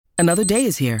Another day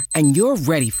is here, and you're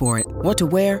ready for it. What to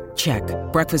wear? Check.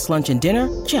 Breakfast, lunch, and dinner?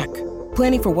 Check.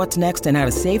 Planning for what's next and how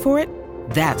to save for it?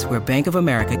 That's where Bank of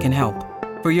America can help.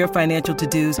 For your financial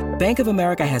to-dos, Bank of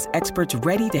America has experts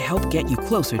ready to help get you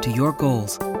closer to your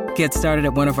goals. Get started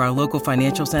at one of our local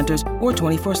financial centers or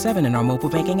 24/7 in our mobile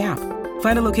banking app.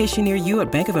 Find a location near you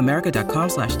at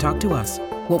bankofamerica.com/talktous.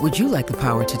 What would you like the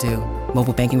power to do?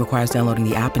 Mobile banking requires downloading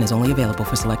the app and is only available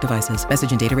for select devices.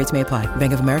 Message and data rates may apply.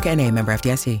 Bank of America N.A., member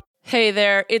FDIC. Hey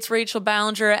there, it's Rachel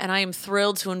Ballinger, and I am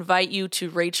thrilled to invite you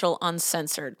to Rachel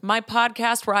Uncensored, my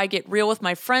podcast where I get real with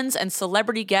my friends and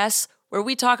celebrity guests, where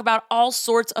we talk about all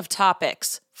sorts of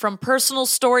topics. From personal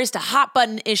stories to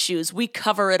hot-button issues, we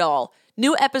cover it all.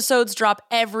 New episodes drop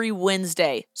every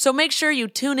Wednesday, so make sure you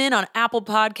tune in on Apple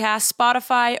Podcasts,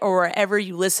 Spotify, or wherever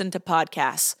you listen to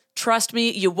podcasts. Trust me,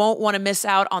 you won't want to miss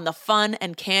out on the fun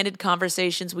and candid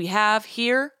conversations we have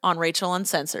here on Rachel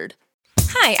Uncensored.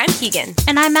 Hi, I'm Keegan.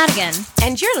 And I'm Madigan.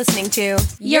 And you're listening to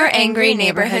Your Angry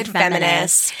Neighborhood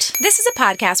Feminist. This is a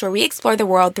podcast where we explore the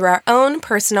world through our own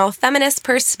personal feminist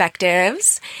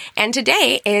perspectives. And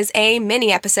today is a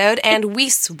mini episode, and we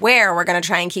swear we're going to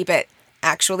try and keep it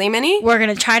actually mini. We're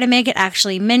going to try to make it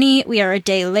actually mini. We are a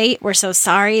day late. We're so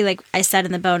sorry. Like I said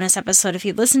in the bonus episode, if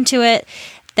you listen to it,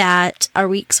 that our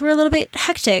weeks were a little bit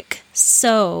hectic.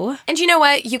 So. And you know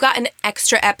what? You got an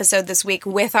extra episode this week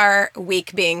with our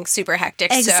week being super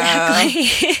hectic. Exactly.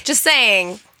 So, just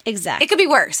saying. Exactly. It could be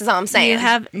worse, is all I'm saying. You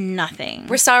have nothing.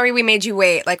 We're sorry we made you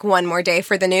wait like one more day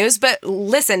for the news, but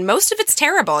listen, most of it's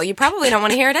terrible. You probably don't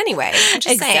want to hear it anyway. I'm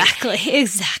just saying.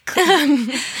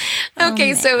 Exactly.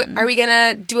 Okay, so are we going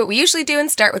to do what we usually do and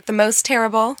start with the most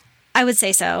terrible? I would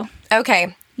say so.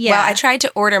 Okay. Yeah. Well, I tried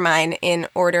to order mine in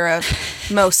order of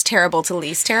most terrible to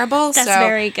least terrible. That's so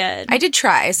very good. I did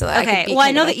try. So that okay. I could be Well,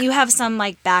 I know like, that you have some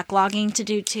like backlogging to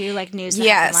do too, like news that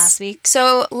happened last week.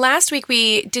 So last week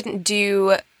we didn't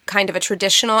do kind of a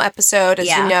traditional episode. As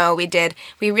you know,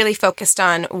 we really focused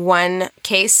on one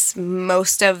case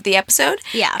most of the episode.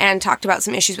 Yeah. And talked about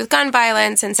some issues with gun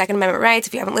violence and Second Amendment rights.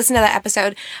 If you haven't listened to that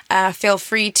episode, feel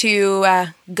free to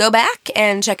go back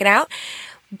and check it out.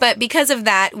 But because of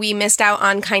that, we missed out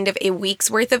on kind of a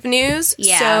week's worth of news.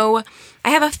 Yeah. So I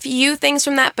have a few things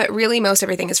from that, but really most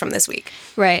everything is from this week.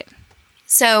 Right.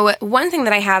 So one thing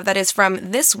that I have that is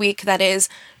from this week that is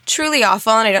truly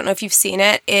awful, and I don't know if you've seen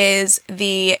it, is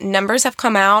the numbers have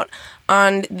come out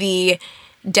on the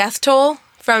death toll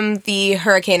from the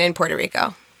hurricane in Puerto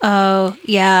Rico. Oh,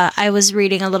 yeah. I was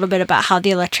reading a little bit about how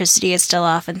the electricity is still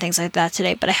off and things like that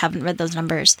today, but I haven't read those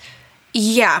numbers.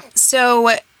 Yeah.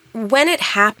 So when it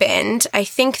happened, I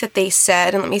think that they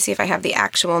said, and let me see if I have the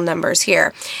actual numbers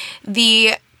here,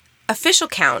 the official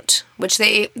count, which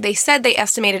they said they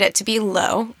estimated it to be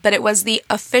low, but it was the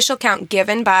official count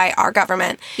given by our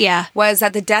government, was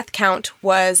that the death count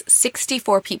was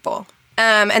 64 people.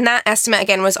 And that estimate,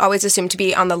 again, was always assumed to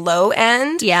be on the low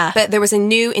end. Yeah. But there was a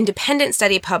new independent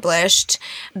study published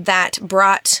that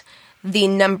brought the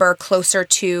number closer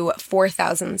to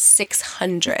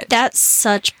 4,600. That's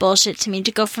such bullshit to me.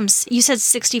 To go from, you said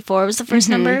 64 was the first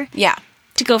number? Yeah.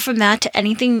 To go from that to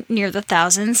anything near the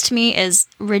thousands to me is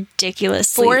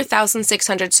ridiculous.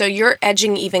 4,600. So you're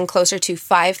edging even closer to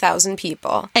 5,000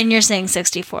 people. And you're saying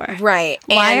 64. Right.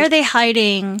 Why are they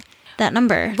hiding that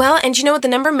number? Well, and you know what? The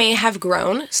number may have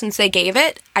grown since they gave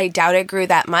it. I doubt it grew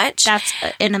that much. That's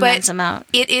an immense amount.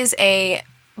 It is a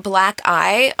black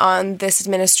eye on this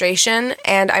administration,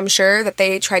 and I'm sure that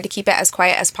they tried to keep it as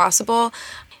quiet as possible.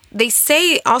 They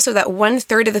say also that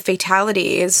 1/3 of the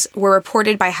fatalities were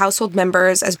reported by household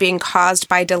members as being caused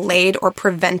by delayed or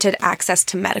prevented access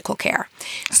to medical care.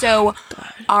 So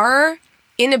our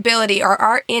inability or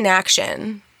our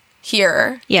inaction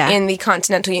here in the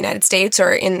continental United States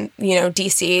or in,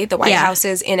 D.C., the White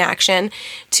House's inaction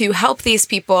to help these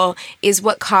people is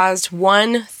what caused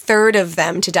 1/3 of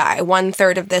them to die,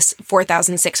 1/3 of this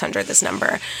 4,600, this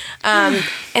number. And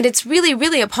it's really,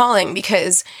 really appalling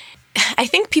because I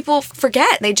think people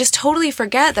forget. They just totally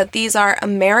forget that these are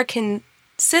American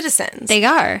citizens. They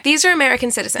are. These are American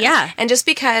citizens. Yeah. And just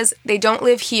because they don't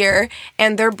live here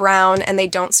and they're brown and they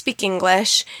don't speak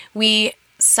English, we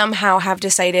somehow have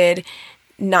decided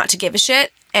not to give a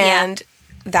shit. And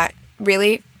that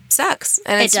really sucks.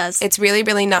 And it does. It's really,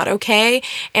 really not okay.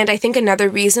 And I think another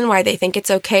reason why they think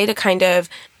it's okay to kind of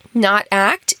not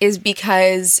act is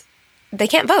because they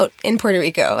can't vote in Puerto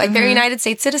Rico. Like, they're United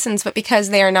States citizens, but because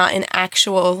they are not an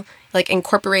actual,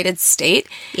 incorporated state,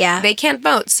 they can't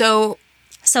vote. So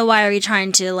why are you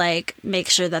trying to, make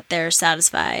sure that they're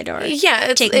satisfied or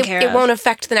taken care of? It won't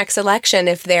affect the next election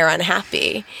if they're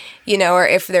unhappy, or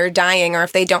if they're dying or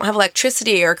if they don't have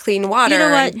electricity or clean water. You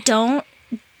know what?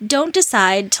 don't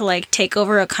decide to like take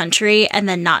over a country and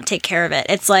then not take care of it.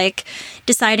 It's like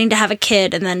deciding to have a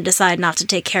kid and then decide not to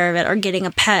take care of it, or getting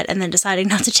a pet and then deciding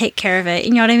not to take care of it.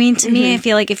 You know what I mean? To me, I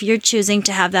feel like if you're choosing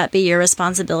to have that be your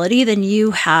responsibility, then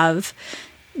you have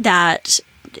that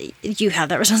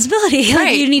responsibility.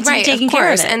 Like, you need to be taking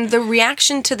care of it. And the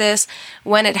reaction to this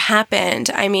when it happened,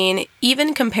 I mean,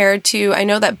 even compared to, I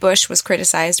know that Bush was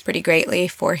criticized pretty greatly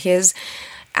for his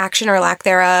action or lack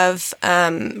thereof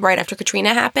right after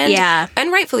Katrina happened. Yeah.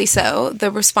 And rightfully so.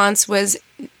 The response was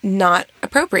not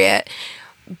appropriate.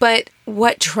 But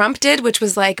what Trump did, which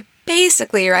was like,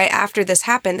 basically, right after this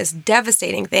happened, this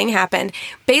devastating thing happened,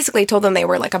 basically told them they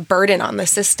were like a burden on the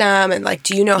system, and like,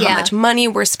 do you know how much money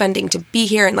we're spending to be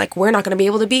here? And like, we're not going to be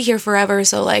able to be here forever.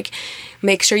 So like,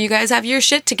 make sure you guys have your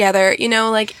shit together. You know,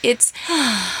 like it's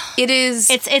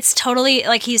totally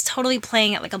like he's totally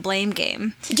playing it like a blame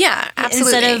game. Yeah,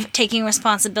 absolutely. Instead of taking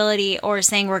responsibility or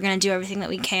saying we're going to do everything that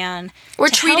we can. We're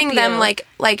treating them like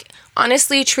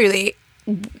honestly, truly,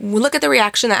 look at the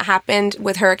reaction that happened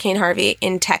with Hurricane Harvey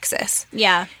in Texas.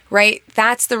 Yeah. Right?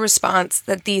 That's the response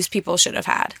that these people should have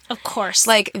had. Of course.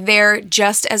 Like, they're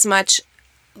just as much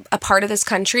a part of this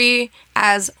country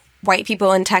as white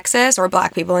people in Texas, or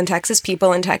black people in Texas,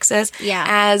 people in Texas,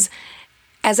 as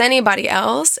anybody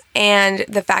else. And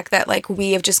the fact that, like,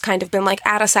 we have just kind of been, like,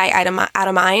 out of sight, out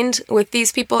of mind with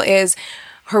these people is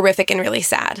horrific and really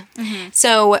sad. Mm-hmm.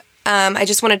 So I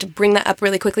just wanted to bring that up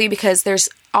really quickly, because there's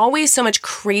always so much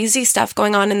crazy stuff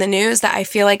going on in the news that I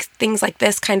feel like things like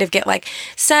this kind of get like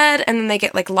said, and then they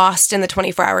get like lost in the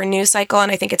 24-hour news cycle.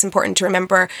 And I think it's important to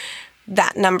remember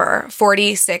that number,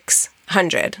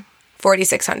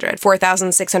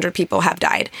 4,600 people have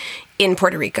died in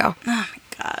Puerto Rico. Oh my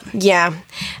God. Yeah.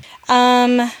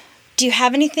 Do you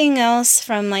have anything else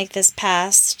from like this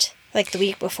past, like the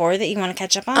week before, that you want to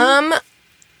catch up on?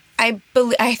 I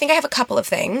think I have a couple of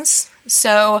things.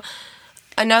 So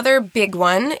another big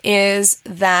one is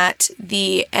that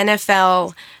the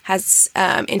NFL has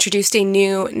introduced a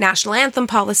new national anthem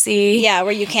policy. Yeah,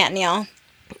 where you can't kneel.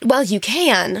 Well, you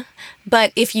can,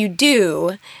 but if you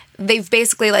do, they've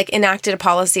basically like enacted a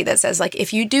policy that says like,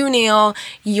 if you do kneel,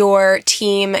 your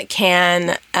team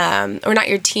can, or not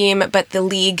your team, but the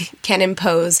league can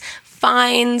impose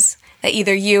fines that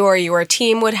either you or your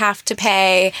team would have to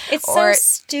pay. It's so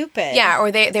stupid. Yeah,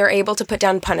 or they're able to put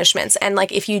down punishments. And,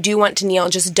 like, if you do want to kneel,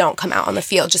 just don't come out on the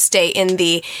field. Just stay in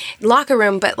the locker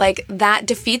room. But, like, that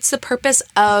defeats the purpose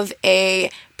of a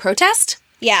protest.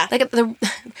 Yeah. Like, the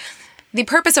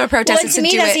purpose of a protest is to do it.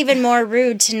 To me, that's even more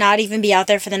rude to not even be out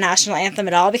there for the national anthem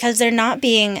at all, because they're not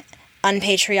being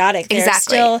unpatriotic.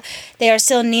 Exactly. They are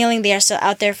still kneeling. They are still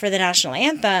out there for the national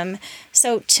anthem.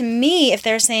 So to me, if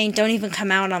they're saying don't even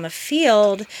come out on the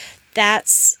field,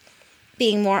 that's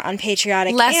being more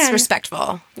unpatriotic. Less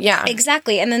respectful. Yeah.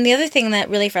 Exactly. And then the other thing that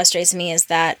really frustrates me is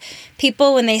that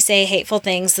people, when they say hateful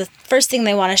things, the first thing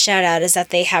they want to shout out is that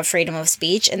they have freedom of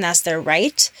speech, and that's their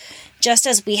right, just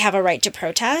as we have a right to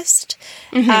protest.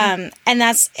 Mm-hmm.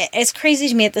 And it's crazy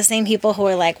to me that the same people who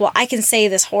are like, well, I can say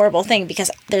this horrible thing because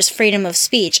there's freedom of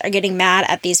speech, are getting mad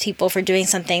at these people for doing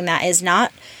something that is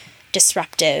not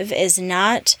disruptive, is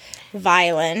not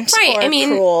violent, or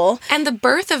cruel. And the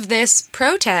birth of this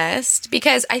protest,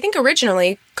 because I think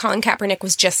originally Colin Kaepernick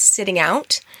was just sitting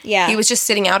out. Yeah. He was just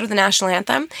sitting out of the national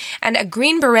anthem. And a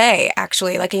Green Beret,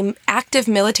 actually, like an active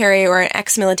military or an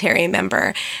ex-military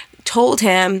member, told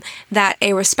him that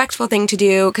a respectful thing to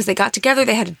do, because they got together,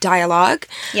 they had a dialogue.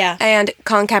 Yeah. And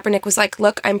Colin Kaepernick was like,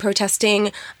 look, I'm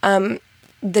protesting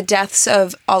the deaths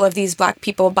of all of these black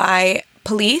people by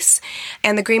police.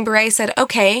 And the Green Beret said,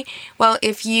 okay, well,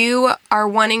 if you are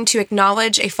wanting to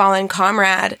acknowledge a fallen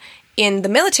comrade in the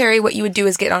military, what you would do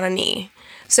is get on a knee.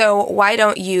 So why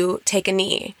don't you take a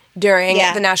knee during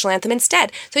the national anthem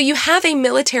instead? So you have a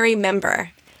military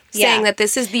member saying that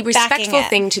this is the respectful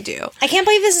thing to do. I can't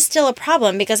believe this is still a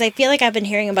problem, because I feel like I've been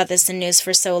hearing about this in news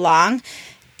for so long.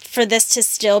 For this to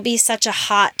still be such a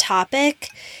hot topic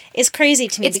is crazy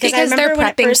to me. It's because I remember when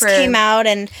it first came out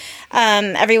and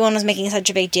everyone was making such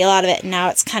a big deal out of it, and now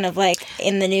it's kind of like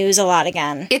in the news a lot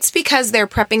again. It's because they're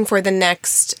prepping for the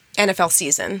next NFL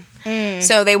season.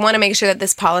 So they want to make sure that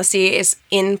this policy is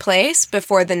in place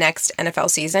before the next NFL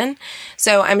season.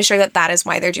 So I'm sure that that is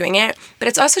why they're doing it. But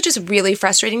it's also just really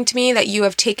frustrating to me that you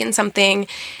have taken something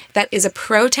that is a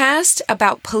protest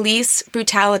about police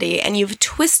brutality and you've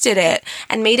twisted it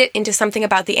and made it into something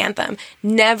about the anthem.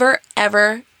 Never,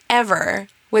 ever, ever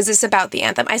was this about the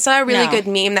anthem? I saw a really No. good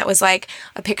meme that was like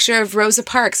a picture of Rosa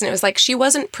Parks, and it was like, she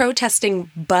wasn't protesting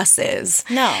buses.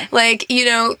 No. Like, you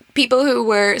know, people who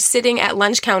were sitting at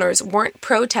lunch counters weren't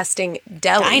protesting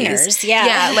delis. Diners, yeah.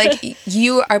 Yeah, like,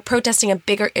 you are protesting a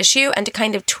bigger issue, and to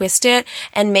kind of twist it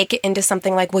and make it into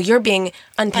something like, well, you're being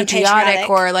unpatriotic,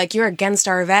 or like, you're against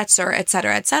our vets, or et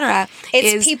cetera, et cetera.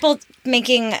 It's people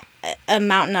making a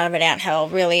mountain out of an anthill,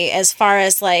 really, as far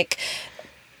as like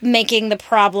making the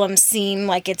problem seem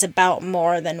like it's about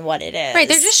more than what it is. Right,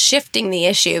 they're just shifting the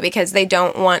issue because they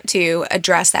don't want to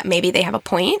address that maybe they have a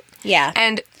point. Yeah.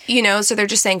 And, you know, so they're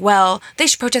just saying, well, they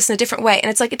should protest in a different way. And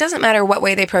it's like, it doesn't matter what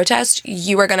way they protest,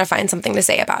 you are going to find something to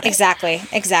say about it.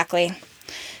 Exactly.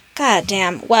 God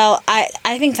damn. Well, I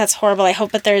think that's horrible. I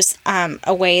hope that there's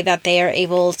a way that they are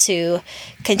able to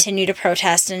continue to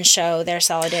protest and show their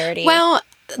solidarity. Well,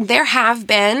 there have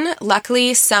been,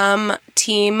 luckily, some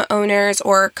team owners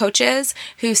or coaches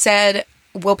who said,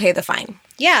 we'll pay the fine.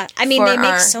 yeah. I mean, they for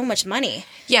make our- so much money.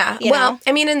 Yeah, You well, know?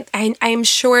 I mean, and I'm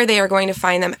sure they are going to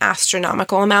fine them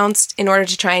astronomical amounts in order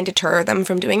to try and deter them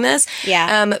from doing this.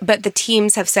 Yeah. But the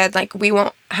teams have said, like, we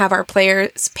won't have our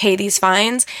players pay these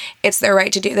fines. It's their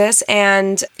right to do this,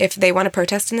 and if they want to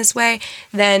protest in this way,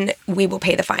 then we will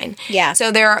pay the fine. Yeah.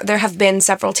 So there have been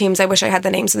several teams. I wish I had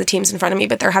the names of the teams in front of me,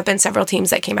 but there have been several teams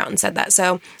that came out and said that.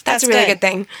 So that's a really good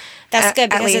thing. That's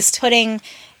good, because at it's least. putting,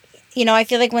 you know, I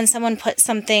feel like when someone puts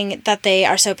something that they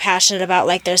are so passionate about,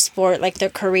 like their sport, like their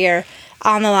career,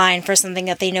 on the line for something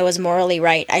that they know is morally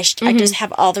right, I just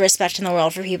have all the respect in the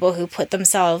world for people who put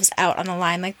themselves out on the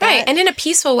line like that. Right, and in a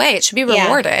peaceful way. It should be Yeah.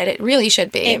 rewarded. It really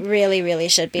should be. It really, really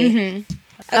should be.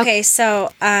 Okay,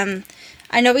 so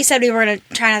I know we said we were going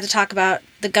to try not to talk about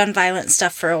the gun violence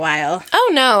stuff for a while.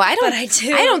 Oh, no, I don't. But I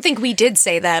do. I don't think we did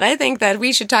say that. I think that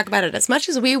we should talk about it as much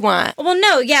as we want. Well,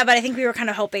 no, yeah, but I think we were kind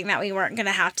of hoping that we weren't going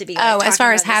to have to be. Like, Oh, as talking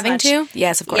far as about this having much. to?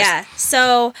 Yes, of course. Yeah.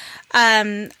 So,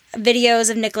 videos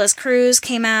of Nicholas Cruz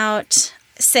came out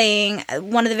saying,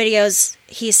 one of the videos,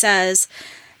 he says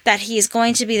that he's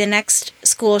going to be the next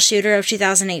school shooter of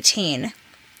 2018.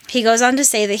 He goes on to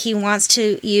say that he wants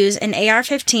to use an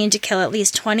AR-15 to kill at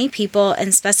least 20 people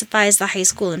and specifies the high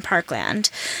school in Parkland.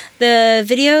 The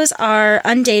videos are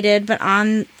undated, but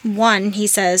on one he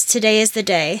says, "Today is the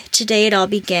day. Today it all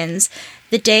begins.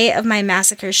 The day of my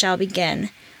massacre shall begin.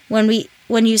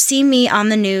 When you see me on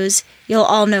the news, you'll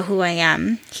all know who I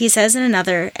am." He says in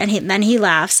another, and then he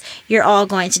laughs, "You're all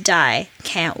going to die.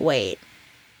 Can't wait."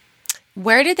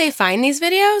 Where did they find these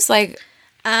videos? Like,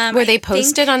 were they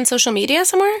posted on social media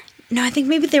somewhere? No, I think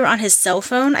maybe they were on his cell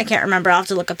phone. I can't remember. I'll have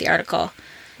to look up the article.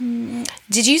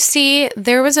 Did you see,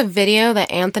 there was a video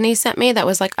that Anthony sent me that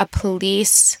was like a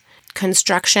police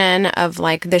construction of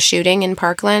like the shooting in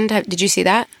Parkland. Did you see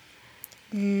that?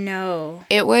 No.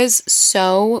 It was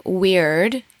so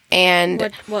weird.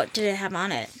 And What did it have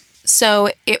on it? so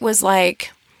it was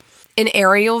like an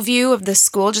aerial view of the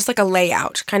school, just like a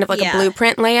layout, kind of like Yeah. a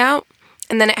blueprint layout.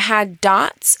 And then it had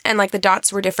dots, and like the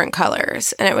dots were different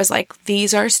colors. And it was like,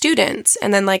 these are students.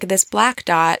 And then like this black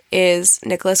dot is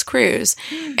Nicholas Cruz.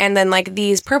 And then like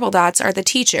these purple dots are the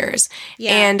teachers.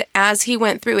 Yeah. And as he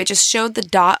went through, it just showed the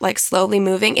dot like slowly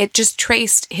moving. It just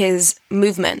traced his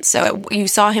movement. So you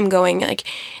saw him going like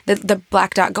the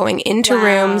black dot going into Wow.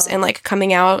 rooms and like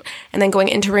coming out and then going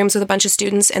into rooms with a bunch of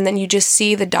students. And then you just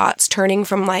see the dots turning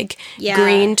from like Yeah.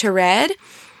 green to red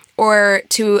or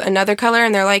to another color.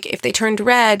 And they're like, if they turned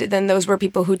red, then those were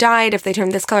people who died. If they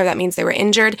turned this color, that means they were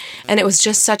injured. And it was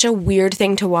just such a weird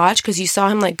thing to watch because you saw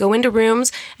him like go into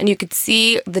rooms and you could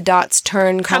see the dots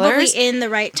turn Probably colors. in the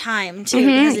right time, too,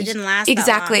 because it didn't last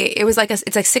Exactly. that long. It was like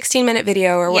it's like 16-minute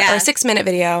video or Yeah. a 6-minute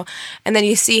video, and then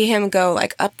you see him go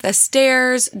like up the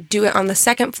stairs, do it on the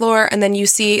second floor, and then you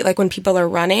see like when people are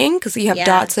running because you have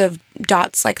Yeah.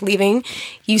 dots like leaving,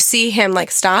 you see him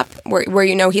like stop where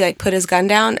you know he like put his gun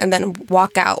down and then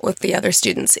walk out with the other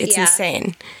students. It's Yeah.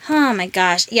 insane. Oh my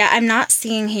gosh. Yeah, I'm not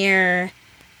seeing here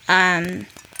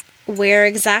where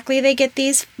exactly they get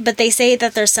these, but they say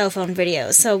that they're cell phone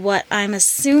videos. So what I'm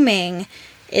assuming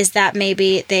is that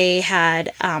maybe they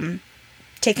had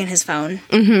taken his phone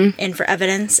in for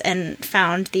evidence and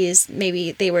found these.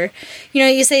 Maybe they were,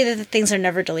 you say that the things are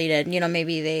never deleted.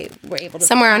 Maybe they were able to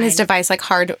Somewhere on his find- device,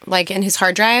 like in his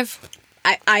hard drive.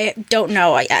 I don't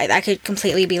know. I could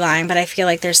completely be lying, but I feel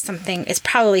like there's something, it's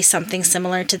probably something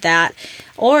similar to that.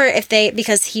 Or if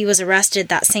because he was arrested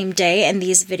that same day and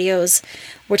these videos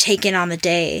were taken on the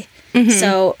day.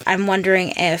 So I'm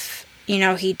wondering if,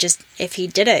 if he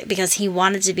did it because he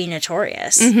wanted to be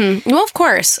notorious. Well, of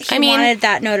course. He wanted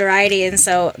that notoriety, and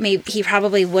so maybe he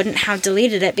probably wouldn't have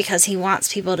deleted it because he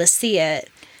wants people to see it.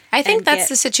 I think and that's get-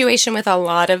 the situation with a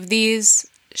lot of these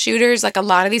shooters, like a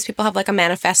lot of these people have like a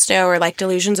manifesto or like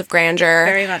delusions of grandeur.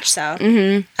 Very much so.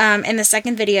 In the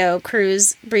second video,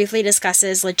 Cruz briefly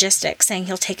discusses logistics, saying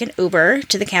he'll take an Uber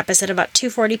to the campus at about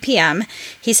 2:40 p.m.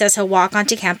 He says he'll walk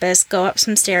onto campus, go up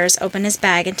some stairs, open his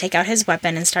bag, and take out his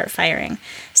weapon and start firing.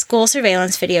 School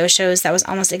surveillance video shows that was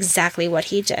almost exactly what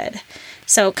he did.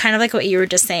 So kind of like what you were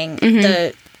just saying,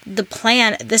 the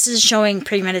plan, this is showing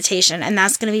premeditation, and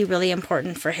that's going to be really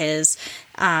important for his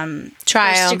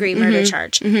first-degree murder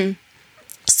charge.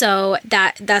 So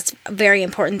that's very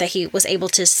important that he was able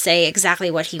to say exactly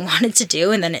what he wanted to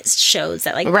do, and then it shows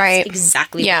that that's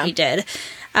exactly what he did.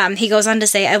 He goes on to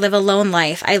say, I live a lone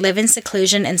life. I live in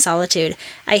seclusion and solitude.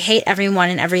 I hate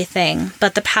everyone and everything.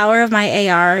 But the power of my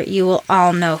AR, you will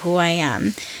all know who I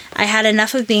am. I had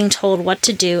enough of being told what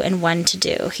to do and when to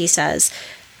do, he says.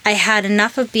 I had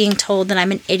enough of being told that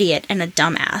I'm an idiot and a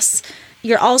dumbass.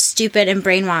 You're all stupid and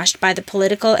brainwashed by the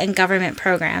political and government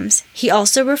programs. He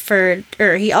also referenced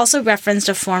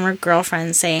a former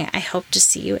girlfriend saying, I hope to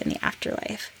see you in the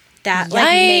afterlife. That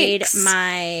made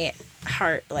my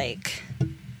heart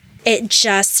it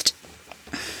just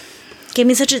gave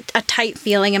me such a tight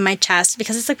feeling in my chest,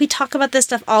 because it's like we talk about this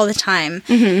stuff all the time.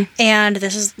 And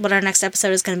this is what our next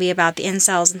episode is going to be about, the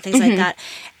incels and things like that.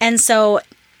 And so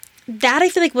that I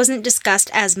feel like wasn't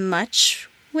discussed as much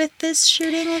with this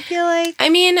shooting, I feel like. I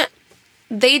mean,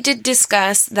 they did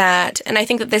discuss that, and I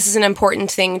think that this is an important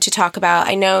thing to talk about.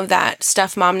 I know that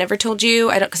Stuff Mom Never Told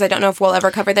You, because I don't know if we'll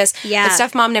ever cover this, but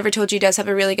Stuff Mom Never Told You does have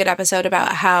a really good episode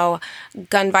about how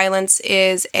gun violence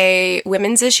is a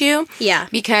women's issue. Yeah.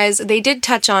 Because they did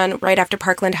touch on, right after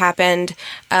Parkland happened,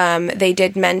 they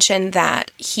did mention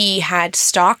that he had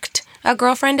stalked a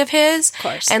girlfriend of his, of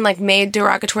course, and made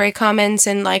derogatory comments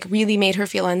and really made her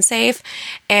feel unsafe.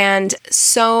 And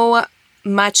so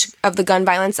much of the gun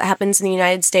violence that happens in the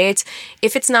United States,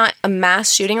 if it's not a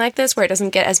mass shooting like this where it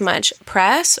doesn't get as much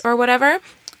press or whatever,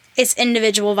 it's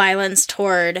individual violence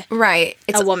toward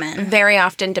it's a woman. Very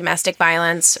often domestic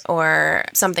violence or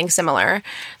something similar.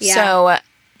 So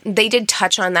they did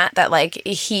touch on that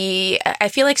I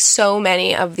feel like so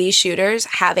many of these shooters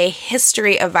have a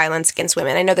history of violence against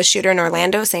women. I know the shooter in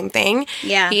Orlando, same thing.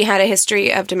 Yeah. He had a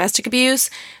history of domestic abuse.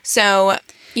 So,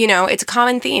 it's a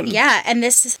common theme. Yeah, and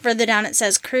this is further down. It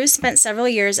says, Cruz spent several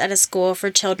years at a school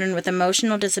for children with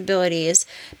emotional disabilities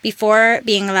before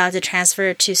being allowed to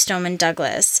transfer to Stoneman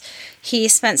Douglas. He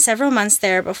spent several months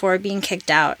there before being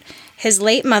kicked out. His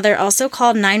late mother also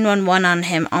called 911 on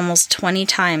him almost 20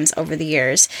 times over the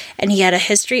years, and he had a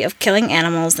history of killing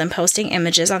animals, then posting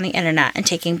images on the internet and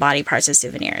taking body parts as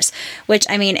souvenirs. Which,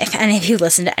 I mean, if any of you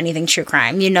listen to anything true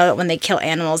crime, you know that when they kill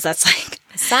animals, that's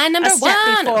sign number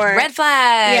one, red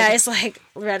flag. Yeah, it's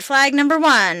red flag number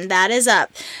one. That is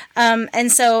up.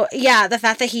 And so, the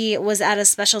fact that he was at a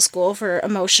special school for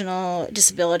emotional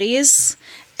disabilities,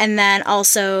 and then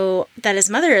also that his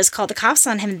mother has called the cops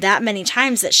on him that many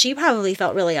times that she probably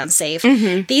felt really unsafe.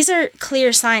 These are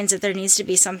clear signs that there needs to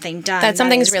be something done. That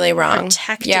something's really wrong.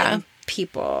 Protecting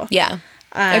people. Yeah.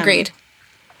 Agreed.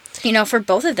 For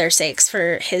both of their sakes.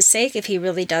 For his sake, if he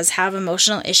really does have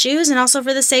emotional issues, and also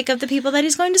for the sake of the people that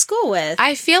he's going to school with.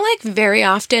 I feel like very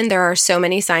often there are so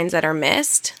many signs that are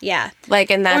missed. Yeah.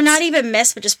 And that's... Or not even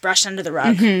missed, but just brushed under the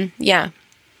rug. Yeah.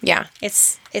 Yeah.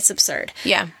 It's absurd.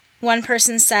 Yeah. One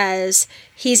person says,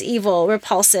 he's evil,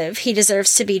 repulsive, he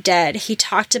deserves to be dead. He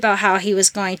talked about how he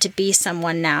was going to be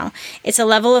someone now. It's a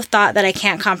level of thought that I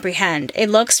can't comprehend. It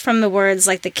looks from the words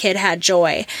like the kid had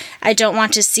joy. I don't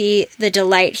want to see the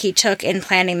delight he took in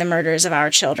planning the murders of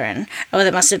our children. Oh,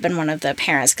 that must have been one of the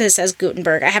parents, because it says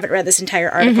Gutenberg. I haven't read this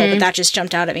entire article, but that just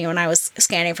jumped out at me when I was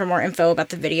scanning for more info about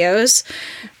the videos.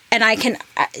 And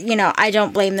I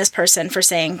don't blame this person for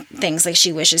saying things like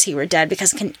she wishes he were dead,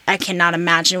 because I cannot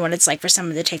imagine what it's like for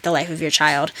someone to take the life of your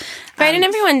child. Right, and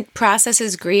everyone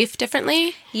processes grief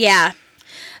differently. Yeah.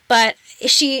 But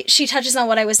she touches on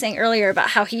what I was saying earlier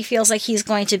about how he feels like he's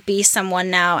going to be someone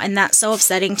now, and that's so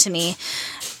upsetting to me.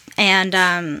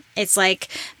 And it's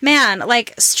man,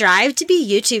 strive to be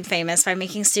YouTube famous by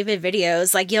making stupid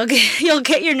videos. You'll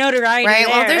get your notoriety. Right.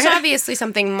 There. Well, there's obviously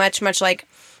something much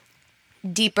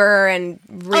deeper and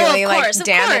really damaged.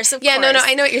 Of course.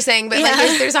 I know what you're saying, but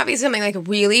there's obviously something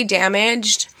really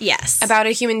damaged. Yes. About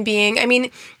a human being. I mean,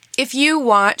 if you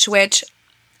watch, which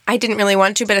I didn't really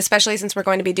want to, but especially since we're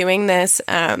going to be doing this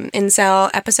incel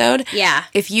episode. Yeah.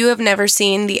 If you have never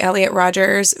seen the Elliot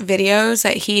Rogers videos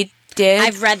that he did,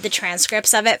 I've read the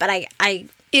transcripts of it, but I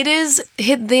It is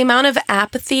the amount of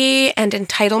apathy and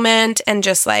entitlement and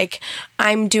just like,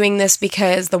 I'm doing this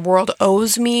because the world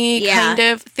owes me kind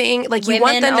of thing. Like, you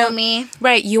want Women owe me.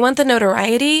 Right. You want the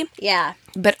notoriety. Yeah.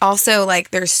 But also,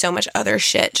 like, there's so much other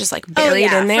shit just, like,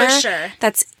 buried in there. For sure.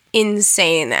 That's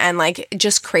insane and, like,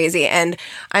 just crazy. And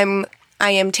I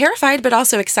am terrified, but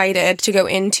also excited to go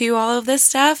into all of this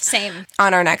stuff. Same.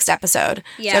 On our next episode.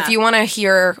 Yeah. So if you want to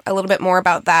hear a little bit more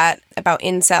about that, about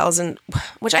incels, and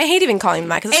which I hate even calling them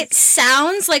that. Cause it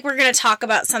sounds like we're going to talk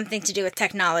about something to do with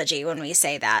technology when we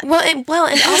say that. Well, and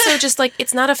also just, like,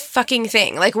 it's not a fucking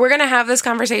thing. Like, we're going to have this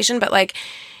conversation, but, like,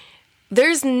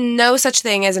 there's no such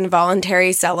thing as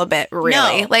involuntary celibate,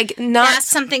 really. No. Like, not... That's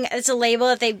something, it's a label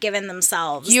that they've given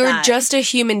themselves. You're just a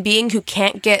human being who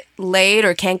can't get laid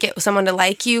or can't get someone to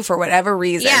like you for whatever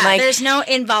reason. Yeah, like, there's no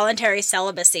involuntary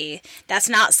celibacy. That's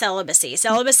not celibacy.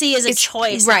 Celibacy is a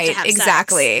choice not to have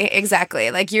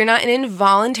Exactly. Like, you're not an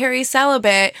involuntary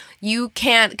celibate. You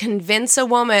can't convince a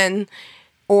woman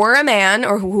or a man,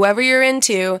 or whoever you're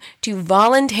into, to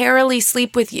voluntarily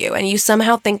sleep with you, and you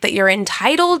somehow think that you're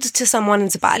entitled to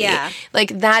someone's body. Yeah.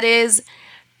 Like, that is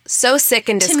so sick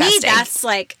and disgusting. To me, that's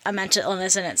like a mental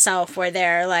illness in itself, where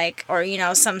they're like, or, you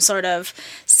know, some sort of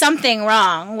something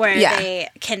wrong where they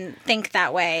can think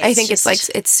that way. I think it's like,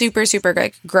 it's super, super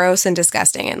like, gross and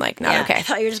disgusting and, like, not okay. I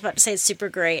thought you were just about to say it's super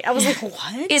great. I was like,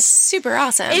 what? It's super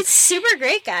awesome. It's super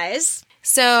great, guys.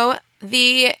 So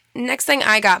the next thing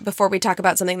I got before we talk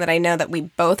about something that I know that we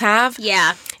both have.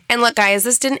 Yeah. And look, guys,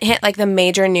 this didn't hit like the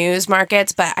major news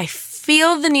markets, but I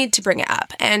feel the need to bring it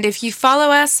up. And if you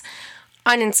follow us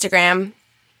on Instagram,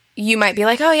 you might be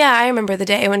like, oh yeah, I remember the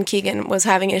day when Keegan was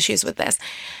having issues with this.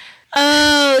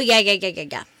 Oh,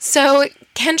 yeah. So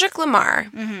Kendrick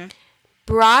Lamar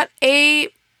brought a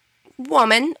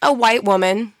white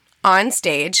woman on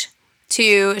stage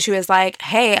she was like,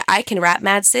 hey, I can rap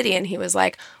Mad City. And he was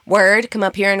like, word, come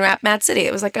up here and rap Mad City.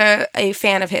 It was like a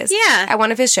fan of his. Yeah. At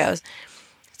one of his shows.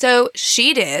 So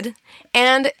she did.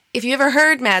 And if you ever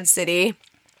heard Mad City,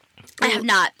 I have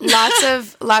not.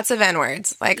 lots of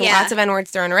N-words. Like, lots of N-words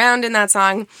thrown around in that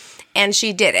song. And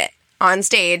she did it on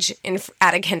stage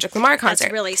at a Kendrick Lamar concert.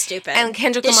 That's really stupid. And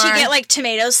Kendrick Did Lamar... she get, like,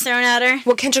 tomatoes thrown at her?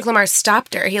 Well, Kendrick Lamar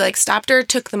stopped her. He, like, stopped her,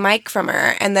 took the mic from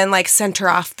her, and then, like, sent her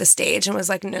off the stage and was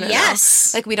like, no.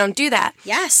 Like, we don't do that.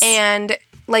 Yes. And,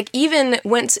 like, even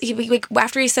once...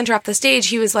 after he sent her off the stage,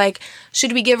 he was like,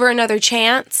 should we give her another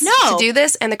chance to do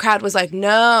this? And the crowd was like,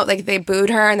 no. Like, they booed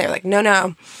her, and they were like,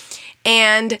 no.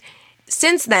 And...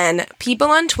 since then, people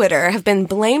on Twitter have been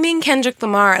blaming Kendrick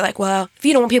Lamar, like, well, if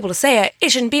you don't want people to say it, it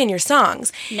shouldn't be in your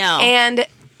songs. No. And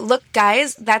look,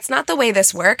 guys, that's not the way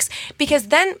this works, because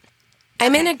then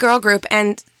I'm in a girl group,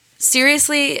 and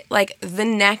seriously, like, the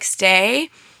next day,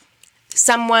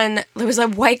 there was a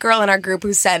white girl in our group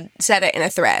who said it in a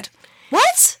thread.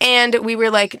 What? And we were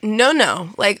like,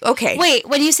 no. Like, okay. Wait,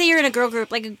 when you say you're in a girl group,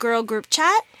 like a girl group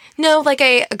chat? No, like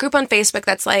a group on Facebook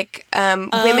that's like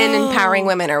women empowering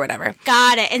women or whatever.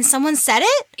 Got it. And someone said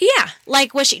it? Yeah.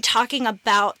 Like, was she talking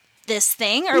about this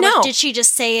thing? Or no. did she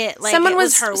just say it like someone it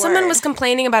was her word? Someone was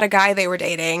complaining about a guy they were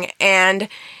dating, and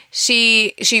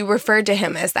she referred to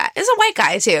him as that. As a white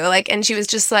guy, too. Like, and she was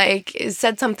just like,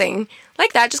 said something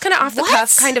like that, just kind of off the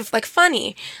cuff, kind of like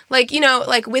funny. Like, you know,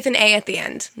 like with an A at the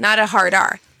end, not a hard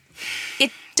R.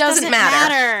 It doesn't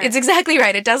matter. It's exactly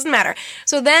right. It doesn't matter.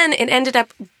 So then it ended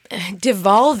up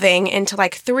devolving into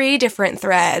like 3 different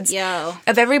threads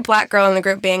of every black girl in the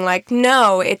group being like,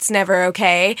 no, it's never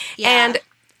okay. Yeah. And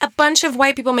a bunch of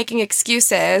white people making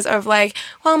excuses of like,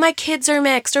 well, my kids are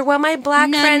mixed, or well, my black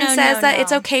friend says that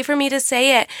it's okay for me to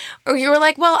say it. Or you were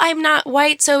like, well, I'm not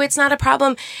white, so it's not a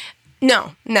problem.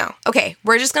 No. Okay,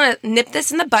 we're just going to nip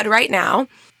this in the bud right now.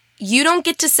 You don't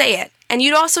get to say it. And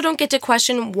you also don't get to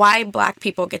question why black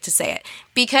people get to say it.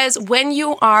 Because when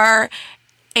you are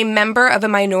a member of a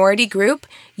minority group,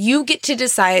 you get to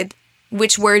decide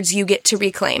which words you get to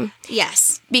reclaim.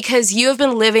 Yes. Because you have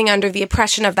been living under the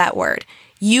oppression of that word.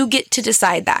 You get to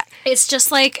decide that. It's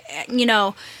just like, you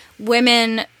know,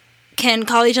 women can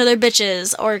call each other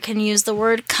bitches or can use the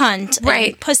word cunt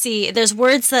and pussy. There's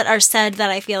words that are said that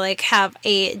I feel like have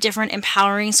a different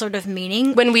empowering sort of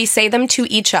meaning. When we say them to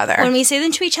each other.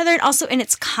 And also in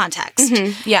its context.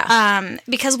 Mm-hmm. Yeah.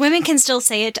 Because women can still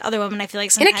say it to other women, I feel like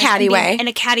sometimes. In a catty way. In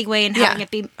a catty way and having it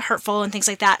be hurtful and things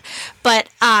like that. But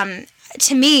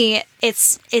to me,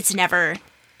 it's never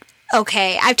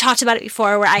okay. I've talked about it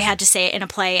before where I had to say it in a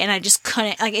play and I just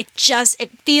couldn't. Like, it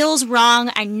feels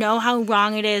wrong. I know how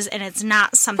wrong it is, and it's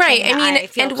not something that I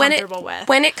feel comfortable with.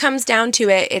 When it comes down to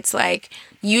it, it's like,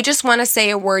 you just want to say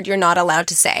a word you're not allowed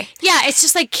to say. Yeah, it's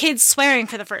just like kids swearing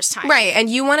for the first time. Right, and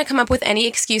you want to come up with any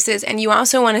excuses, and you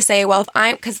also want to say, well,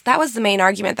 because that was the main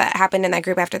argument that happened in that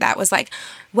group after that, was like,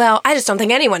 well, I just don't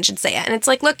think anyone should say it. And it's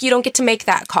like, look, you don't get to make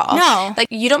that call. No. Like,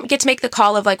 you don't get to make the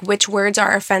call of, like, which words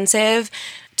are offensive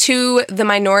to the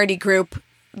minority group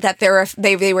that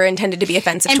they were intended to be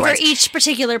offensive towards. And for each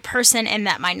particular person in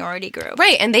that minority group.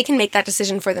 Right, and they can make that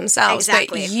decision for themselves.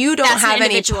 Exactly. But you don't have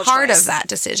any part of that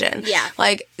decision. Yeah.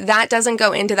 Like, that doesn't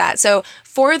go into that. So,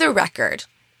 for the record,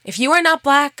 if you are not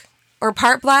black or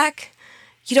part black,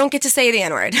 you don't get to say the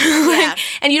N-word. Yeah.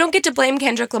 And you don't get to blame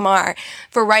Kendrick Lamar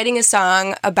for writing a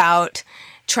song about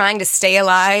trying to stay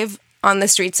alive on the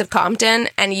streets of Compton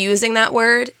and using that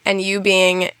word, and you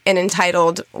being an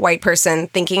entitled white person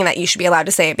thinking that you should be allowed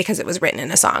to say it because it was written in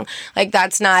a song. Like,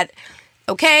 that's not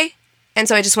okay. And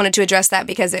so I just wanted to address that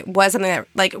because it was something that,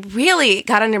 like, really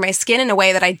got under my skin in a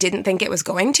way that I didn't think it was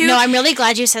going to. No, I'm really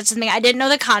glad you said something. I didn't know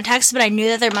the context, but I knew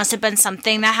that there must have been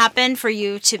something that happened for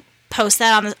you to post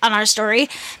that on our story,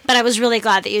 but I was really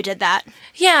glad that you did that.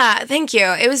 Yeah, thank you.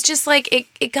 It was just like,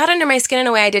 it got under my skin in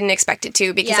a way I didn't expect it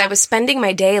to, because I was spending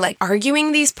my day like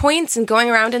arguing these points and going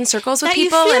around in circles with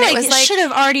people, and it was like, it should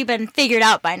have already been figured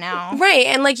out by now. Right,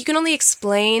 and like, you can only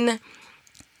explain.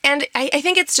 And I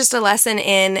think it's just a lesson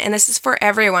in, and this is for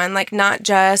everyone, like, not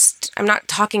just, I'm not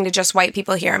talking to just white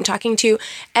people here, I'm talking to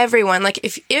everyone. Like,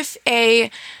 if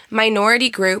a minority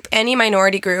group, any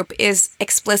minority group, is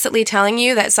explicitly telling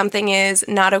you that something is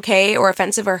not okay or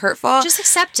offensive or hurtful, just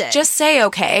accept it. Just say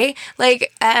okay.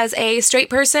 Like, as a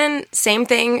straight person, same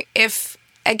thing. If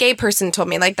a gay person told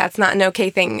me, like, that's not an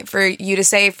okay thing for you to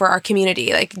say for our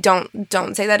community. Like, don't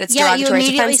say that. It's derogatory. You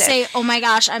immediately it's say, oh my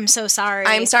gosh, I'm so sorry.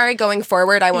 I'm sorry going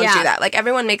forward. I won't do that. Like,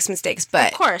 everyone makes mistakes,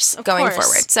 but of course. Going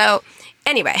forward. So,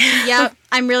 anyway. Yeah,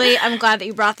 I'm glad that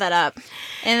you brought that up.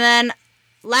 And then,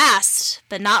 last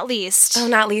but not least. Oh,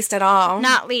 not least at all.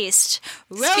 Not least.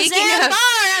 Roseanne Barr,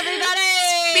 everybody!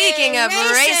 Speaking of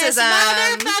racism.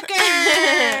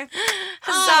 Motherfucker!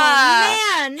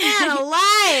 Oh, man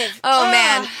alive. Oh,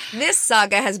 man. This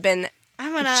saga has been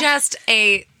just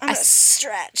a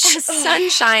stretch. A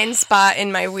sunshine spot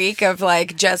in my week of,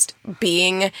 like, just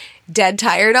being dead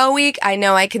tired all week. I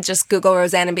know I could just Google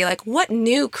Roseanne and be like, what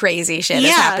new crazy shit is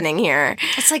happening here?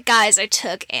 It's like, guys, I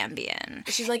took Ambien.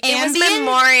 She's like, it was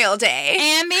Memorial Day.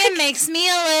 Ambien makes me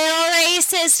a little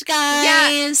racist,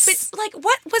 guys. Yeah, but, like,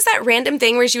 what was that random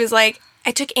thing where she was like, I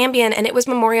took Ambien and it was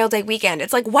Memorial Day weekend.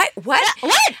 It's like, what? What?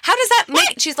 How does that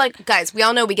make... She's like, guys, we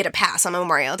all know we get a pass on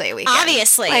Memorial Day weekend.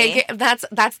 Obviously. Like,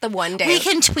 that's the one day. We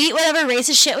can tweet whatever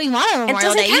racist shit we want on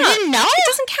Memorial Day. Count. You didn't know? It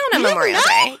doesn't count on Memorial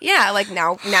Day. Yeah, like,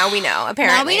 now we know,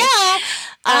 apparently. Now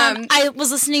we know. I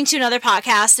was listening to another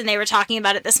podcast and they were talking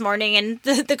about it this morning, and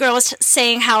the girl was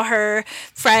saying how her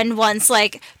friend once,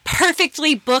 like,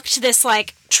 perfectly booked this,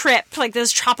 like, trip, like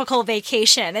this tropical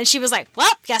vacation, and she was like,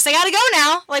 well, guess I gotta go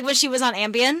now, like, when she was on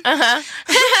Ambien.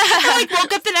 I, like,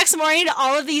 woke up the next morning to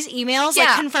all of these emails,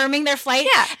 like, confirming their flight,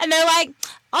 and they're like,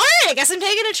 all right, I guess I'm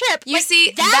taking a trip. You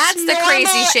see, that's the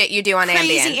crazy shit you do on Ambien.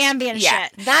 Crazy Ambien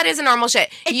shit. That is a normal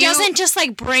shit. It doesn't just,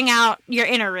 like, bring out your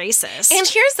inner racist. And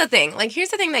here's the thing,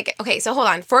 like, okay, so hold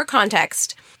on, for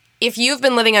context, if you've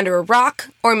been living under a rock,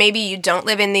 or maybe you don't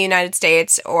live in the United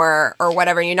States or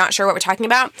whatever, and you're not sure what we're talking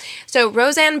about. So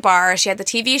Roseanne Barr, she had the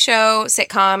TV show,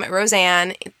 sitcom,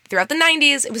 Roseanne, throughout the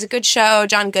 90s. It was a good show.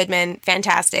 John Goodman,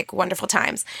 fantastic, wonderful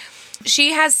times.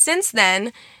 She has since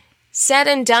then said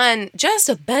and done just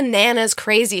a bananas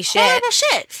crazy shit. Horrible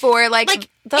shit. For, like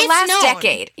the last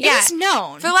decade. Yeah. It's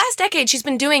known. For the last decade, she's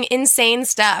been doing insane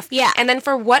stuff. Yeah. And then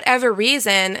for whatever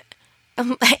reason...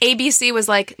 ABC was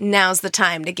like, now's the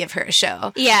time to give her a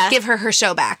show. Yeah. Give her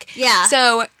show back. Yeah.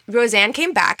 So Roseanne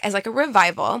came back as like a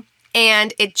revival,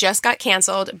 and it just got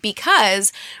canceled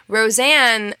because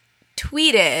Roseanne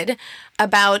tweeted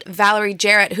about Valerie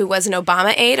Jarrett, who was an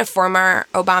Obama aide, a former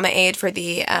Obama aide for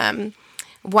the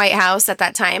White House at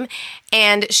that time.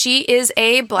 And she is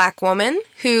a black woman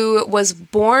who was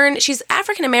born, she's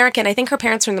African American. I think her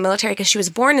parents were in the military because she was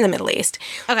born in the Middle East.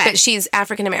 Okay. But she's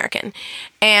African American.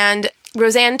 And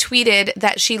Roseanne tweeted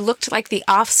that she looked like the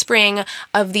offspring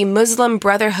of the Muslim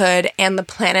Brotherhood and the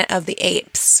Planet of the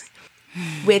Apes.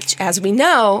 Which, as we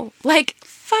know, like,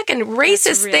 fucking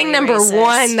racist really thing number racist.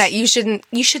 One, that you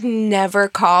should never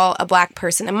call a black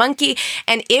person a monkey.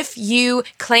 And if you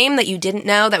claim that you didn't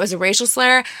know that was a racial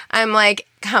slur, I'm like,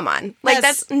 come on. Like,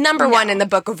 that's number one in the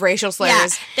book of racial slurs. Yeah,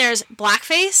 there's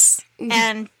blackface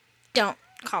and don't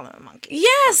call him a monkey.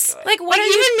 Yes. Like, what are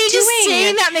you me doing? just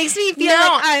saying that makes me feel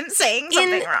like I'm saying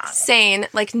something wrong. Insane.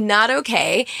 Like, not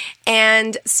okay.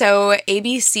 And so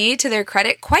ABC, to their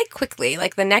credit, quite quickly,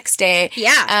 like the next day,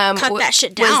 cut that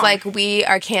shit down. Was like, we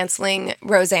are canceling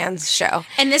Roseanne's show.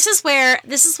 And this is where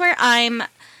I'm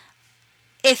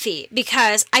iffy,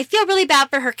 because I feel really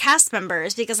bad for her cast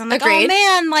members, because I'm like, Agreed. oh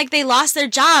man, like they lost their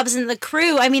jobs, and the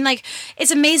crew. I mean, like, it's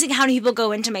amazing how many people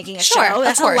go into making a show.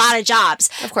 That's a lot of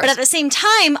jobs. Of course. But at the same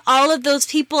time, all of those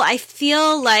people, I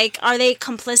feel like, are they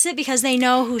complicit because they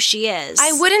know who she is?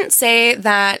 I wouldn't say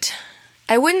that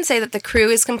the crew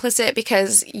is complicit,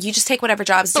 because you just take whatever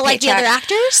jobs. But like the other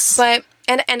actors. But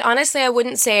and honestly, I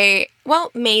wouldn't say. Well,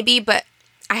 maybe, but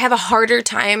I have a harder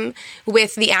time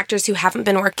with the actors who haven't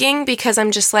been working, because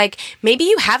I'm just like, maybe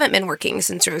you haven't been working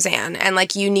since Roseanne and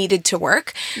like you needed to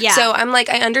work. Yeah. So I'm like,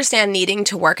 I understand needing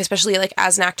to work, especially like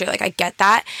as an actor, like I get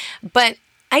that. But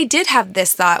I did have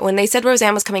this thought when they said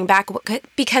Roseanne was coming back,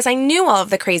 because I knew all of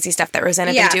the crazy stuff that Roseanne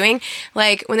had been doing.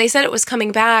 Like when they said it was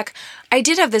coming back, I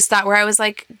did have this thought where I was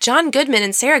like, John Goodman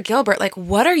and Sarah Gilbert, like,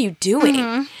 what are you doing?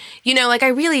 Mm-hmm. You know, like I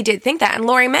really did think that. And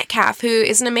Laurie Metcalf, who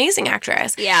is an amazing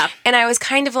actress. Yeah. And I was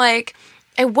kind of like,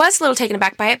 I was a little taken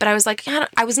aback by it, but I was like,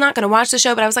 I was not going to watch the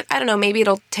show, but I was like, I don't know, maybe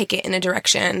it'll take it in a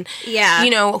direction. Yeah.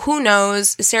 You know, who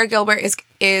knows? Sarah Gilbert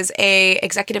is a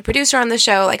executive producer on the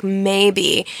show, like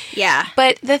maybe. Yeah.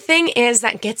 But the thing is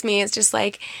that gets me is just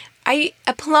like, I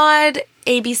applaud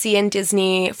ABC and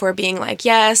Disney for being like,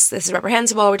 yes, this is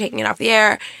reprehensible, we're taking it off the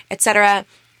air, etc.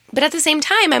 But at the same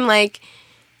time, I'm like,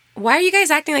 why are you guys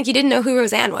acting like you didn't know who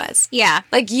Roseanne was? Yeah.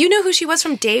 Like, you knew who she was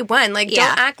from day one. Like,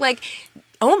 don't act like,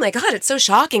 oh my God, it's so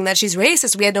shocking that she's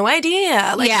racist. We had no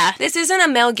idea. Like, this isn't a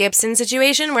Mel Gibson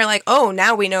situation where, like, oh,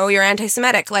 now we know you're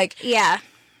anti-Semitic. Like,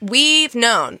 we've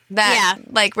known that,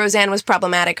 like, Roseanne was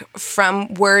problematic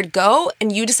from word go,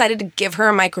 and you decided to give her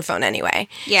a microphone anyway.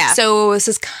 Yeah. So this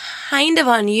is kind of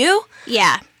on you.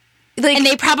 Yeah. Like, and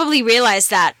they probably realized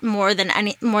that more than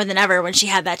ever when she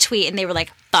had that tweet, and they were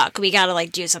like, fuck, we gotta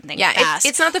like do something fast.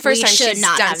 It's not the first time she's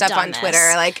done stuff on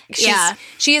Twitter. Like,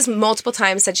 she has multiple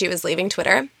times said she was leaving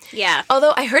Twitter. Yeah.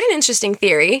 Although I heard an interesting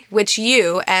theory, which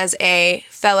you, as a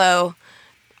fellow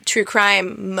true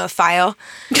crime-ophile,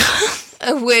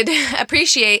 would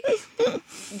appreciate.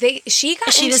 She got into...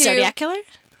 Is she the Zodiac Killer?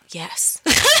 Yes.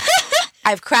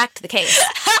 I've cracked the case.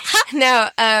 No,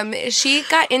 she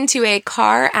got into a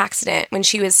car accident when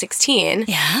she was 16.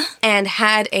 Yeah. And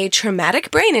had a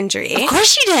traumatic brain injury. Of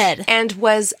course she did. And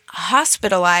was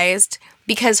hospitalized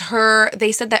because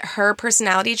they said that her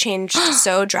personality changed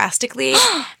so drastically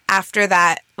after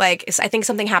that. Like, I think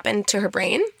something happened to her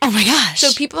brain. Oh my gosh.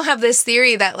 So people have this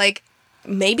theory that, like,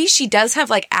 maybe she does have,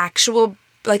 like,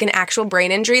 an actual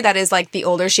brain injury that is, like, the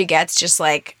older she gets, just,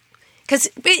 like... Because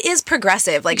it is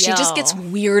progressive. Like, she just gets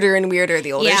weirder and weirder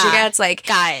the older she gets. Like,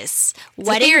 guys,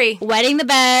 wetting the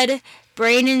bed,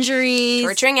 brain injuries,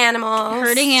 torturing animals,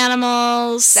 hurting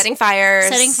animals, setting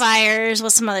fires.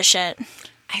 What's some other shit?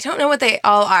 I don't know what they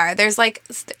all are. There's, like,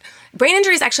 brain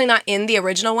injury is actually not in the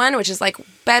original one, which is, like,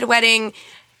 bedwetting,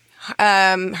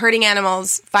 hurting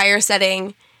animals, fire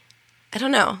setting. I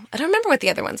don't know. I don't remember what the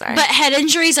other ones are. But head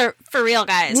injuries are for real,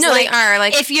 guys. No, like, they are.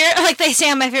 Like, if you're, like they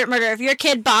say on My Favorite Murder, if your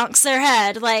kid bonks their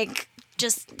head, like,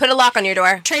 just... Put a lock on your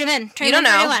door. Trade them in. You don't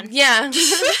know. Yeah.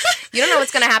 You don't know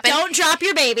what's going to happen. Don't drop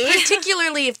your baby.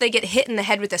 Particularly if they get hit in the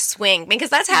head with a swing. Because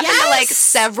that's happened to, like,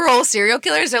 several serial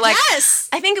killers. They're like... Yes!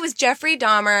 I think it was Jeffrey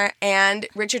Dahmer and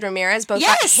Richard Ramirez both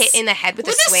got hit in the head with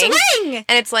a swing.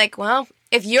 And it's like, well...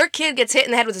 If your kid gets hit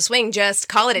in the head with a swing, just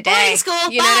call it a day. Boarding school,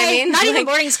 you know what I mean? Not even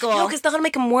boarding school. No, because they'll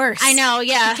make them worse. I know,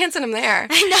 yeah. You can't send them there.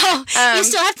 I know. You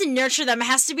still have to nurture them. It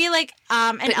has to be like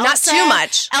an but Elsa, not too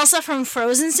much. Elsa from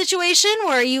Frozen situation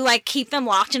where you like keep them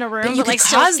locked in a room, but you like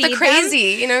cause still feed the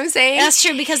crazy. Them. You know what I'm saying? That's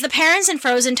true, because the parents in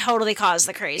Frozen totally cause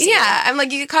the crazy. Yeah, I'm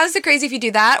like, you could cause the crazy if you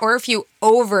do that, or if you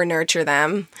over nurture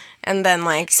them. And then,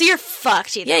 like... So you're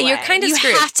fucked either way. Yeah, you're kind of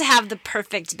screwed. You have to have the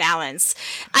perfect balance.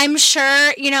 I'm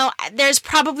sure, there's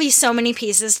probably so many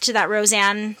pieces to that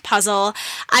Roseanne puzzle.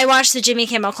 I watched the Jimmy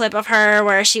Kimmel clip of her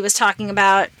where she was talking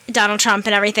about Donald Trump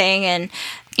and everything, and...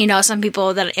 some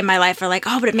people that in my life are like,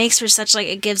 oh, but it makes for such, like,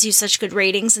 it gives you such good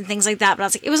ratings and things like that. But I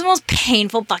was like, it was the most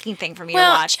painful fucking thing for me to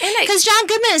watch. Because John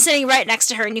Goodman is sitting right next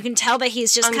to her, and you can tell that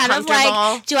he's just kind of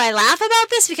like, do I laugh about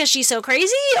this because she's so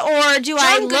crazy? Or do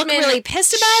I look really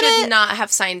pissed about it? Should not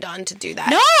have signed on to do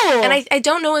that. No! And I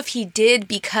don't know if he did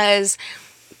because...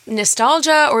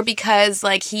 nostalgia or because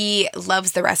like he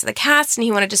loves the rest of the cast and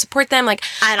he wanted to support them. Like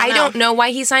I don't know why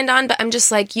he signed on, but I'm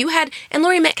just like, you had, and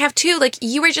Laurie Metcalf too, like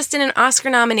you were just in an Oscar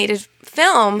nominated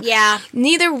film. Yeah.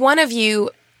 Neither one of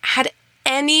you had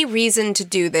any reason to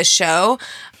do this show.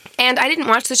 And I didn't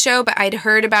watch the show, but I'd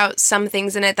heard about some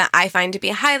things in it that I find to be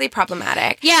highly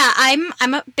problematic. Yeah,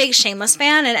 I'm a big Shameless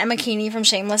fan, and Emma Keeney from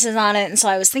Shameless is on it, and so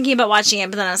I was thinking about watching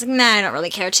it, but then I was like, nah, I don't really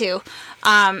care to.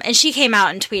 And she came out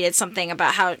and tweeted something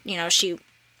about how, she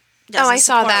doesn't I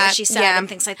saw support that. what she said and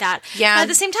things like that. Yeah. But at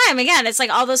the same time, again, it's like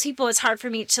all those people, it's hard for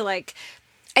me to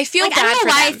I feel bad I don't for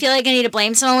know why them. I feel like I need to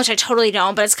blame someone, which I totally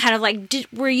don't, but it's kind of like,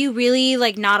 were you really,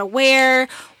 not aware?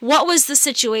 What was the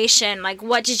situation?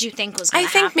 What did you think was going to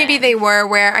happen? I think maybe they were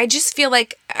aware. I just feel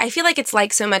like it's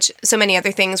like so many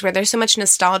other things where there's so much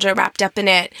nostalgia wrapped up in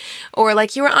it. Or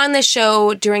you were on this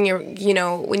show during your,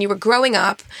 when you were growing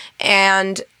up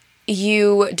and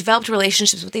you developed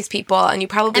relationships with these people, and you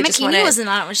probably Emma just Keeney wanted... wasn't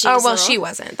on it when she was little. she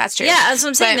wasn't. That's true. Yeah, that's what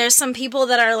I'm saying. But There's some people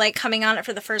that are, coming on it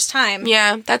for the first time.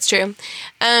 yeah, that's true.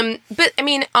 But, I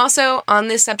mean, also on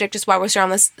this subject, just while we're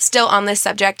still on this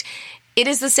subject, it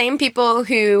is the same people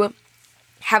who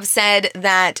have said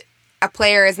that a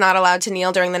player is not allowed to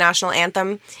kneel during the national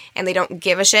anthem, and they don't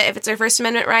give a shit if it's their First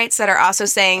Amendment rights, that are also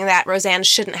saying that Roseanne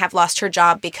shouldn't have lost her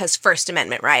job because First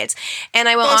Amendment rights. And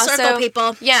I will Full circle,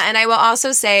 people. Yeah, and I will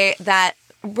also say that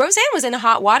Roseanne was in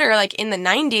hot water in the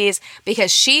 90s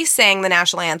because she sang the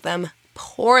national anthem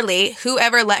poorly.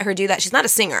 Whoever let her do that? She's not a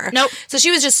singer. Nope. So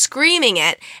she was just screaming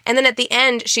it, and then at the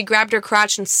end, she grabbed her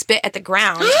crotch and spit at the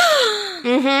ground.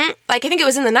 I think it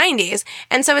was in the 90s.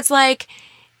 And so it's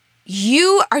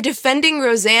you are defending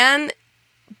Roseanne,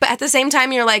 but at the same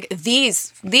time, you're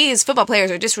these football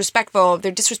players are disrespectful.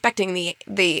 They're disrespecting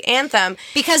the anthem.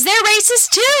 Because they're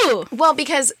racist, too! Well,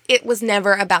 because it was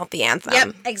never about the anthem.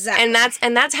 Yep, exactly.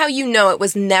 And that's how you know it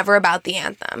was never about the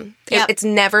anthem. Yep. It's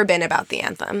never been about the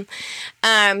anthem.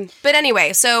 But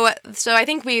anyway, so I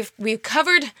think we've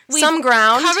covered some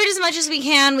ground. Covered as much as we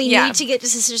can. We need to get to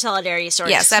Sister Solidarity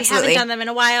stories. Yes, absolutely. We haven't done them in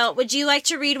a while. Would you like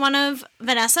to read one of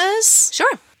Vanessa's?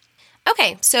 Sure.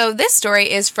 Okay, so this story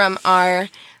is from our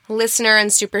listener and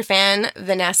superfan,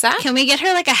 Vanessa. Can we get her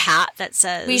a hat that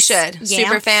says... We should.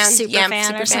 YAMF,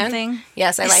 Superfan or something?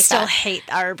 Yes, I like that. I still hate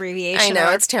our abbreviation. I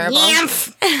know, it's terrible.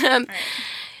 YAMF!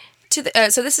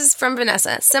 So this is from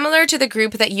Vanessa. Similar to the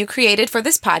group that you created for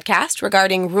this podcast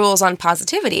regarding rules on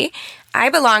positivity, I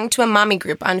belong to a mommy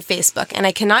group on Facebook, and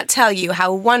I cannot tell you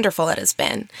how wonderful it has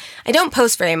been. I don't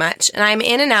post very much, and I'm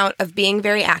in and out of being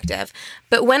very active,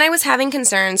 but when I was having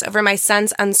concerns over my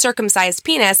son's uncircumcised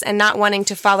penis and not wanting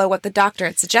to follow what the doctor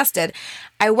had suggested,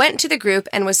 I went to the group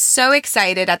and was so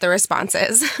excited at the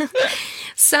responses.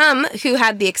 Some who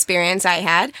had the experience I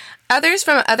had, others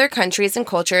from other countries and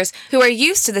cultures who are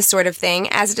used to this sort of thing,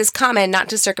 as it is common not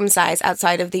to circumcise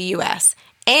outside of the U.S.,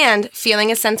 and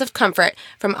feeling a sense of comfort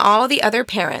from all the other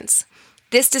parents.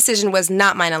 This decision was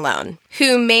not mine alone,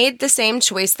 who made the same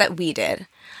choice that we did.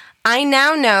 I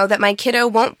now know that my kiddo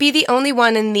won't be the only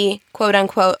one in the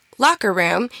quote-unquote locker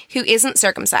room who isn't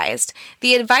circumcised.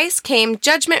 The advice came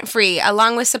judgment-free,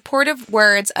 along with supportive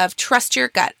words of trust your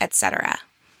gut, etc.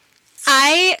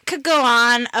 I could go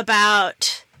on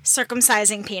about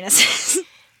circumcising penises.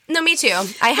 No, me too.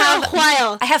 For a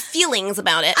while. I have feelings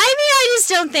about it. I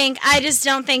just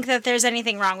don't think that there's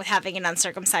anything wrong with having an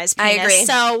uncircumcised penis. I agree.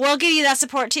 So we'll give you that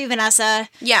support too, Vanessa.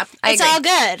 Yeah, I agree. It's all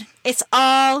good. It's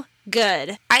all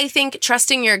good. I think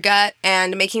trusting your gut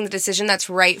and making the decision that's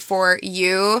right for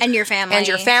you and your family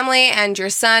and your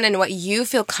son and what you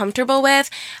feel comfortable with,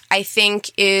 I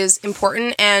think is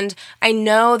important. And I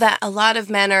know that a lot of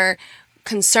men are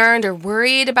concerned or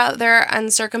worried about their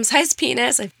uncircumcised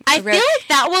penis. I feel like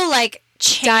that will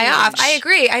change. Die off. I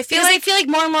agree. I feel like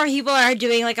more and more people are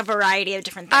doing a variety of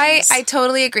different things. I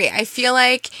totally agree. I feel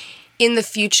like in the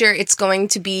future it's going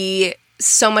to be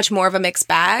so much more of a mixed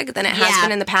bag than it has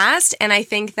been in the past, and I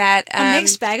think that a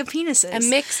mixed bag of penises, a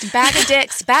mixed bag of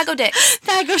dicks, bag of dicks.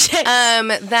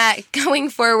 That going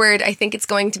forward, I think it's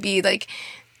going to be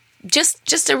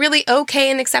just a really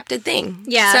okay and accepted thing.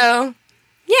 Yeah. So.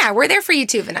 Yeah, we're there for you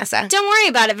too, Vanessa. Don't worry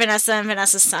about it, Vanessa and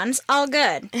Vanessa's sons. All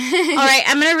good. All right,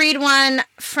 I'm going to read one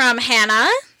from Hannah.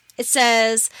 It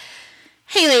says,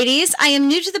 "Hey ladies, I am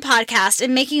new to the podcast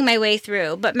and making my way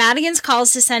through, but Madigan's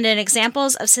calls to send in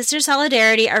examples of sister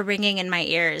solidarity are ringing in my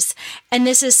ears. And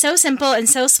this is so simple and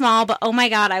so small, but oh my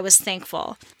god, I was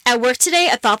thankful. At work today,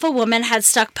 a thoughtful woman had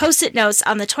stuck Post-it notes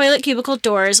on the toilet cubicle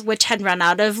doors, which had run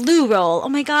out of loo roll." Oh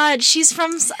my god, she's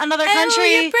from another country.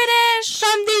 Oh, you're British.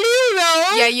 From the loo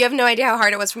roll. Yeah, you have no idea how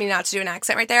hard it was for me not to do an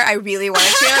accent right there. I really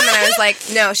wanted to, and then I was like,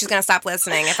 no, she's going to stop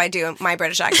listening if I do my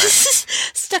British accent.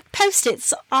 Stuck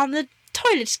Post-its on the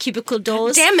toilet cubicle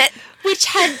doors. Damn it. Which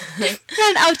had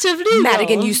run out of loo.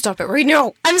 Madigan, you stop it right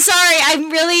now. I'm sorry. I'm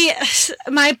really...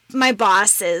 My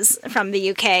boss is from the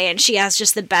UK, and she has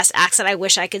just the best accent. I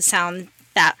wish I could sound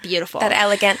that beautiful. That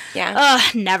elegant, yeah.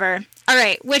 Ugh, never. All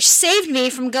right, which saved me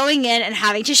from going in and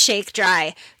having to shake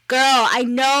dry. Girl, I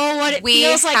know what it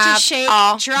feels like to shake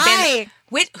dry.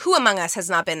 Who among us has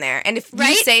not been there? And if you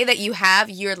Right? say that you have,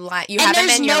 you haven't been, you're And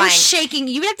there's no lying. shaking.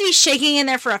 You would have to be shaking in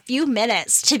there for a few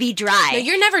minutes to be dry. No,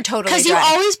 you're never totally dry. Because you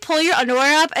always pull your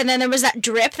underwear up, and then there was that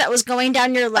drip that was going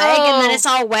down your leg, and then it's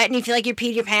all wet, and you feel like you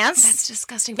peed your pants. That's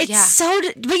disgusting. But It's yeah. so...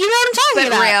 But you know what I'm talking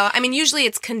about. real. I mean, usually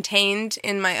it's contained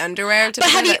in my underwear.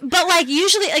 But like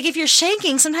usually, like if you're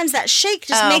shaking, sometimes that shake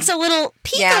just makes a little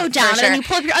peak Yeah, go down, for sure. and you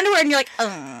pull up your underwear, and you're like,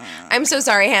 I'm so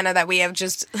sorry, Hannah, that we have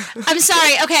just... I'm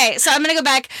sorry. Okay, so I'm going to go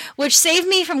back, which saved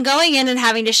me from going in and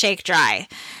having to shake dry.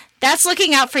 That's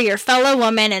looking out for your fellow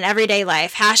woman in everyday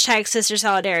life. Hashtag Sister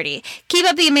Solidarity. Keep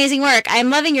up the amazing work.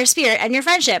 I'm loving your spirit and your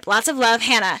friendship. Lots of love,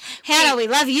 Hannah. Hannah, we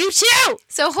love you too.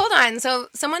 So hold on. So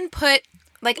someone put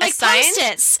like a sign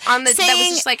Post-its on the that was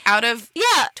saying- just like out of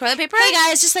Yeah. toilet paper? Hey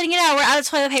guys, just letting you know, we're out of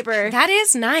toilet paper. That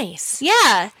is nice.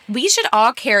 Yeah. We should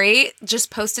all carry just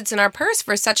Post-its in our purse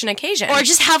for such an occasion. Or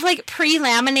just have like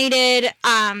pre-laminated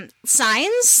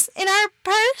signs in our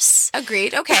purse.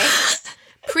 Agreed. Okay.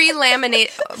 Pre-laminate.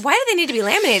 Why do they need to be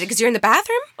laminated? Because you're in the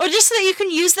bathroom? Or just so that you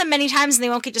can use them many times and they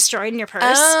won't get destroyed in your purse.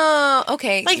 Oh,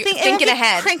 okay. Like You're it won't thinking get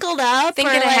ahead. crinkled up.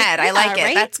 Thinking or, like, ahead. I yeah, like it.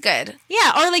 right? That's good.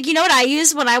 Yeah, or like, you know what I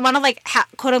use when I want to like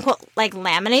quote unquote like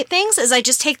laminate things is I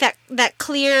just take that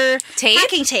clear Tape?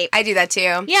 packing tape. I do that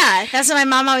too. Yeah, that's what my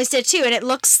mom always did too, and it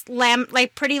looks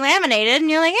like pretty laminated,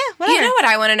 and you're like, yeah, whatever. You know what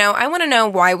I want to know? I want to know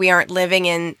why we aren't living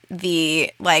in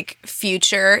the like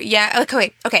future. Yeah.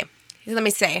 Okay. Let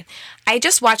me say, I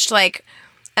just watched like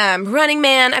Running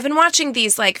Man. I've been watching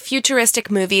these like futuristic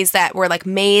movies that were like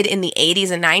made in the 80s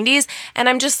and 90s, and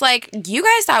I'm just like, you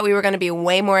guys thought we were going to be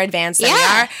way more advanced than we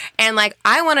Yeah. are, and like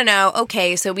I want to know.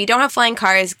 Okay, so we don't have flying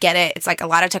cars. Get it? It's like a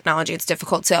lot of technology. It's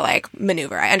difficult to like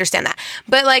maneuver. I understand that,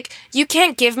 but like you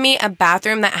can't give me a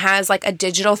bathroom that has like a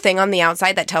digital thing on the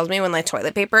outside that tells me when like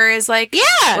toilet paper is like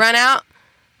run out.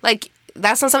 Like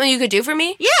that's not something you could do for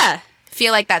me. Yeah,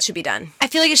 Feel like that should be done. I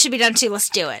feel like it should be done too. Let's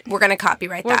do it. We're gonna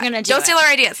copyright We're that. gonna do Don't it. steal our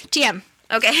ideas. TM.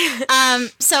 Okay.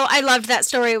 So I loved that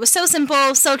story. It was so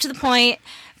simple, so to the point,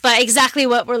 but exactly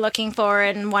what we're looking for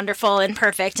and wonderful and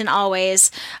perfect and always.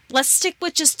 Let's stick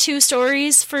with just 2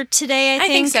 stories for today, I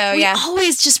think. so, yeah. We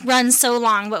always just run so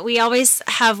long, but we always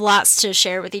have lots to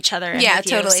share with each other. And Yeah, with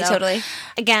you. totally.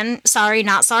 Again, sorry,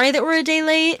 not sorry that we're a day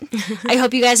late. I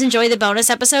hope you guys enjoyed the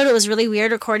bonus episode. It was really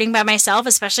weird recording by myself,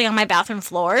 especially on my bathroom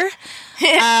floor.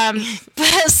 But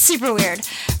it was super weird.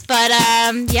 But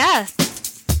yeah.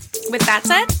 With that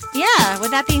said, Yeah,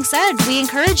 with that being said, we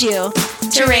encourage you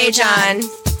to rage on.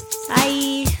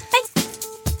 Bye.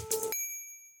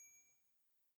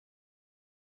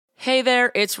 Hey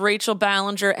there, it's Rachel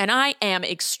Ballinger, and I am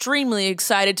extremely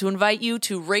excited to invite you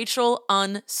to Rachel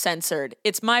Uncensored.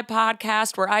 It's my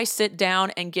podcast where I sit down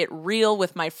and get real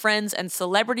with my friends and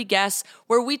celebrity guests,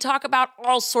 where we talk about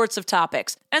all sorts of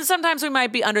topics. And sometimes we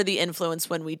might be under the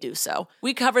influence when we do so.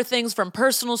 We cover things from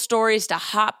personal stories to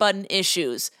hot button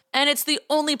issues. And it's the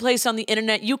only place on the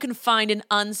internet you can find an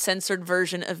uncensored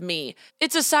version of me.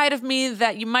 It's a side of me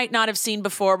that you might not have seen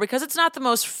before because it's not the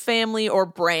most family or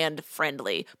brand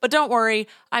friendly. But don't worry,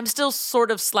 I'm still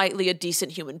sort of slightly a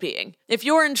decent human being. If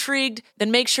you're intrigued, then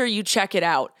make sure you check it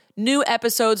out. New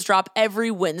episodes drop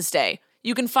every Wednesday.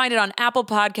 You can find it on Apple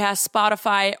Podcasts,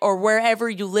 Spotify, or wherever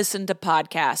you listen to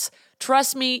podcasts.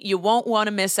 Trust me, you won't want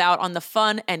to miss out on the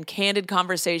fun and candid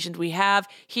conversations we have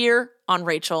here on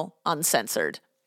Rachel Uncensored.